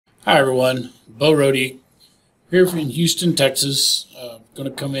Hi everyone, Bo Rohde here from Houston, Texas. Going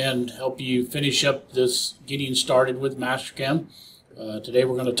to come in and help you finish up this getting started with Mastercam. Today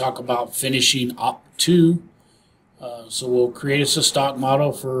we're going to talk about finishing Op 2. So we'll create us a stock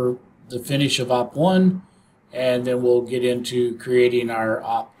model for the finish of Op 1, and then we'll get into creating our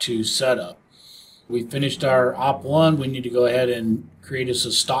Op 2 setup. We finished our Op 1, we need to go ahead and create us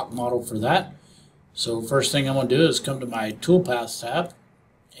a stock model for that. So first thing I'm going to do is come to my Toolpaths tab,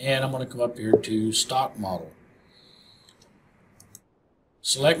 and I'm going to come up here to stock model.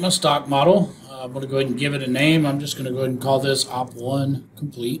 Select my stock model. I'm going to go ahead and give it a name. I'm just going to go ahead and call this Op 1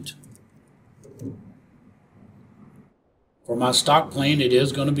 complete. For my stock plane, it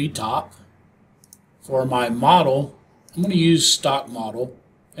is going to be top. For my model, I'm going to use stock model,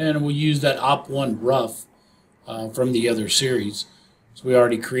 and we'll use that Op 1 rough from the other series. So we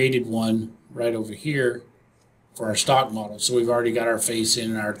already created one right over here for our stock model. So we've already got our face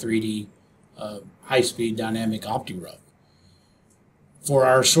in our 3D high-speed dynamic OptiRough. For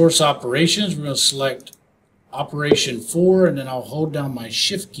our source operations, we're going to select operation 4, and then I'll hold down my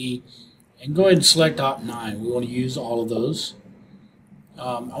shift key and go ahead and select Op 9. We want to use all of those.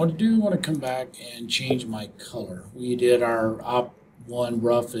 I want to come back and change my color. We did our Op 1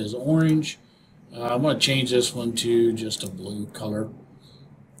 rough as orange. I'm going to change this one to just a blue color.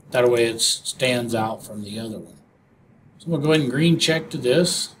 That way it stands out from the other one. So we'll go ahead and green check to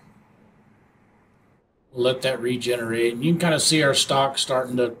this. We'll let that regenerate. And you can kind of see our stock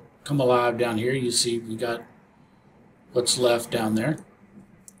starting to come alive down here. You see we got what's left down there.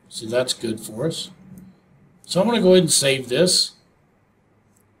 So that's good for us. So I'm going to go ahead and save this.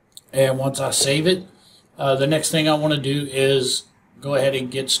 And once I save it, the next thing I want to do is go ahead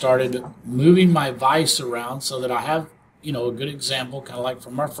and get started moving my vise around so that I have, a good example, kind of like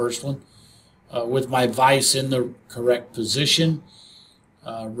from our first one. With my vise in the correct position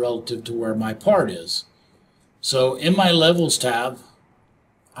relative to where my part is. So in my levels tab,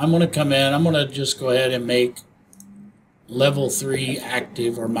 I'm going to come in, I'm going to just go ahead and make level 3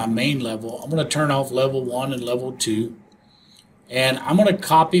 active, or my main level. I'm going to turn off level 1 and level 2, and I'm going to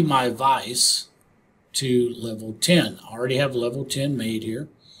copy my vise to level 10. I already have level 10 made here.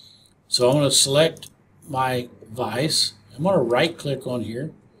 So I'm going to select my vise. I'm going to right click on here,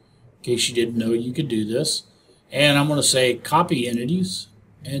 in case you didn't know you could do this. And I'm going to say copy entities,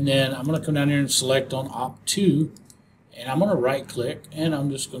 and then I'm going to come down here and select on Op 2, and I'm going to right click, and I'm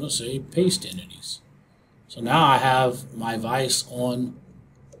just going to say paste entities. So now I have my vise on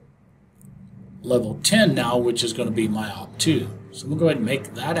level 10 now, which is going to be my Op 2. So I'm going to go ahead and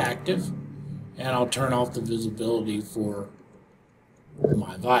make that active, and I'll turn off the visibility for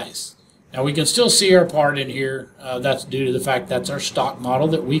my vise. Now we can still see our part in here. That's due to the fact that's our stock model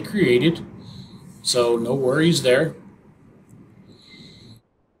that we created. So no worries there.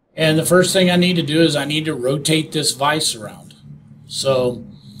 And the first thing I need to do is I need to rotate this vise around. So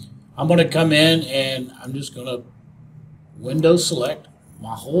I'm going to come in and I'm just going to window select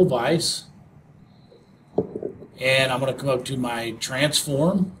my whole vise. And I'm going to come up to my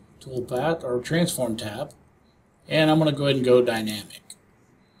transform toolpath, or transform tab. And I'm going to go ahead and go dynamic.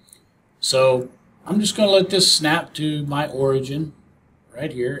 So I'm just going to let this snap to my origin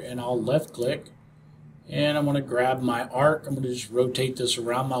right here, and I'll left click, and I'm going to grab my arc. I'm going to just rotate this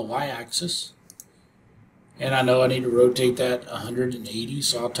around my y-axis, and I know I need to rotate that 180,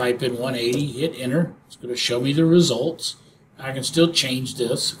 so I'll type in 180, hit enter. It's going to show me the results. I can still change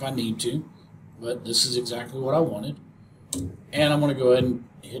this if I need to, but this is exactly what I wanted, and I'm going to go ahead and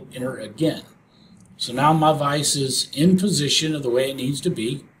hit enter again. So now my vise is in position of the way it needs to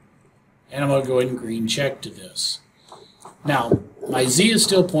be. And I'm going to go ahead and green check to this. Now, my Z is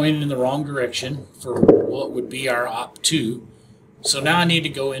still pointed in the wrong direction for what would be our Op 2. So now I need to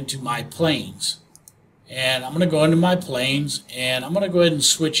go into my planes. And I'm going to go into my planes, and I'm going to go ahead and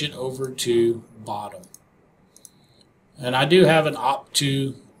switch it over to bottom. And I do have an Op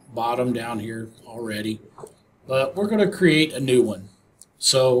 2 bottom down here already, but we're going to create a new one.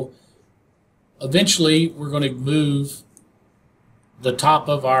 So eventually we're going to move the top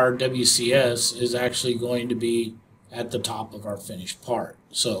of our WCS is actually going to be at the top of our finished part.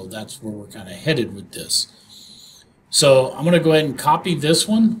 So that's where we're kind of headed with this. So I'm going to go ahead and copy this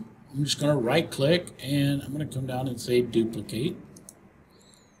one. I'm just going to right click, and I'm going to come down and say duplicate.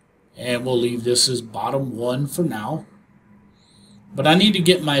 And we'll leave this as bottom 1 for now. But I need to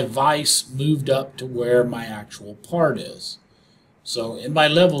get my vise moved up to where my actual part is. So in my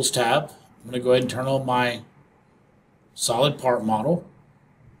levels tab, I'm going to go ahead and turn on my solid part model,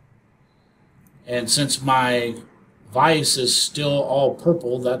 and since my vise is still all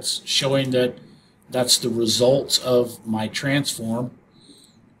purple, that's showing that that's the results of my transform.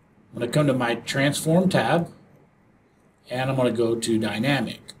 going to come to my Transform tab, and I'm going to go to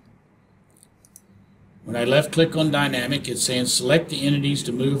Dynamic. When I left click on Dynamic, it's saying select the entities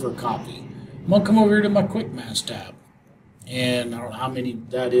to move or copy. I'm going to come over here to my Quick Mask tab. And I don't know how many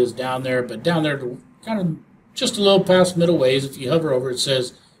that is down there, but down there, kind of just a little past middle ways, if you hover over, it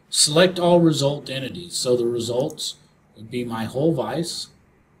says select all result entities. So the results would be my whole vise.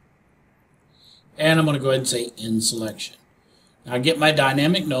 And I'm going to go ahead and say in selection. Now I get my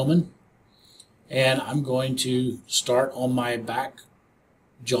dynamic gnomon, and I'm going to start on my back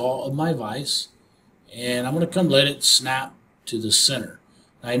jaw of my vise, and I'm going to come let it snap to the center.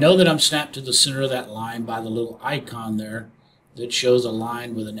 Now I know that I'm snapped to the center of that line by the little icon there that shows a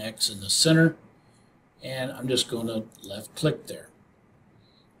line with an X in the center, and I'm just going to left click there.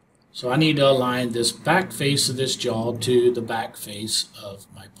 So I need to align this back face of this jaw to the back face of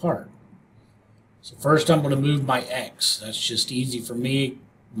my part. So first I'm going to move my X. That's just easy for me.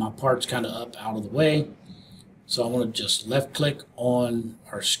 My part's kind of up out of the way. So I'm going to just left click on,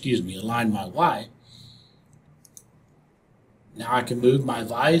 or excuse me, align my Y. Now I can move my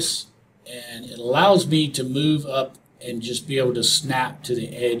vise, and it allows me to move up and just be able to snap to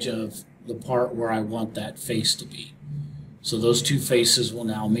the edge of the part where I want that face to be. So those two faces will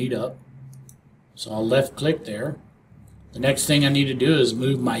now meet up. So I'll left click there. The next thing I need to do is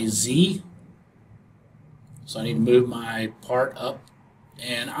move my Z. So I need to move my part up,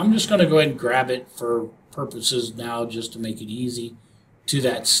 and I'm just going to go ahead and grab it for purposes now just to make it easy to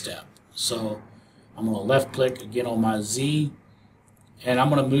that step. So I'm going to left click again on my Z, and I'm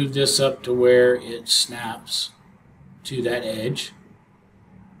going to move this up to where it snaps to that edge,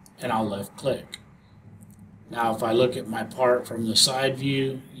 and I'll left click. Now if I look at my part from the side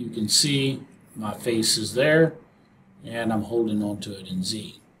view, you can see my face is there, and I'm holding onto it in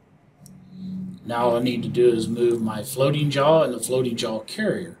Z. Now all I need to do is move my floating jaw and the floating jaw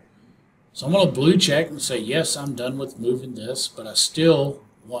carrier. So I'm going to blue check and say, yes, I'm done with moving this, but I still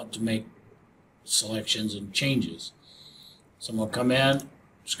want to make selections and changes. So I'm going to come in,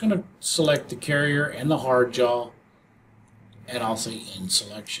 just going to select the carrier and the hard jaw, and I'll say in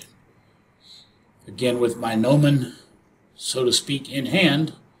selection. Again, with my gnomon, so to speak, in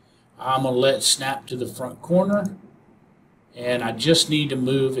hand, I'm going to let it snap to the front corner, and I just need to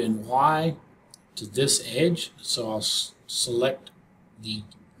move in Y to this edge, so I'll select the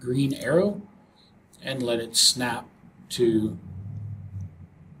green arrow and let it snap to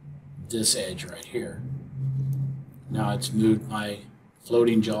this edge right here. Now it's moved my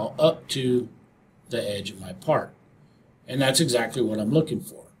floating jaw up to the edge of my part, and that's exactly what I'm looking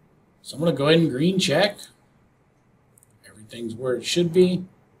for. So I'm going to go ahead and green check. Everything's where it should be,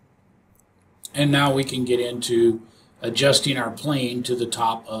 and now we can get into adjusting our plane to the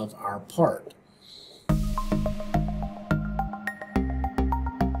top of our part.